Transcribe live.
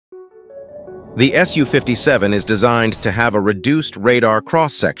The Su-57 is designed to have a reduced radar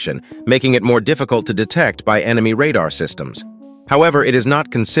cross-section, making it more difficult to detect by enemy radar systems. However, it is not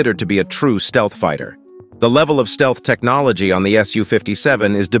considered to be a true stealth fighter. The level of stealth technology on the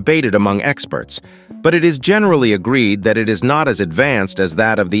Su-57 is debated among experts, but it is generally agreed that it is not as advanced as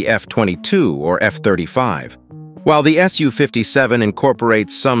that of the F-22 or F-35. While the Su-57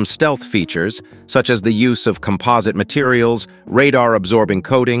 incorporates some stealth features, such as the use of composite materials, radar-absorbing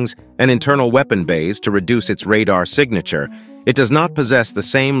coatings, and internal weapon bays to reduce its radar signature, it does not possess the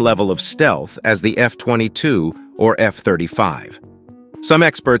same level of stealth as the F-22 or F-35. Some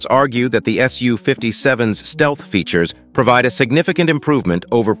experts argue that the Su-57's stealth features provide a significant improvement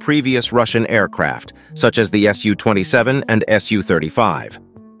over previous Russian aircraft, such as the Su-27 and Su-35.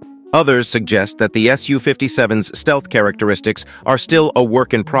 Others suggest that the Su-57's stealth characteristics are still a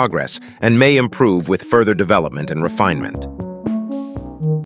work in progress and may improve with further development and refinement.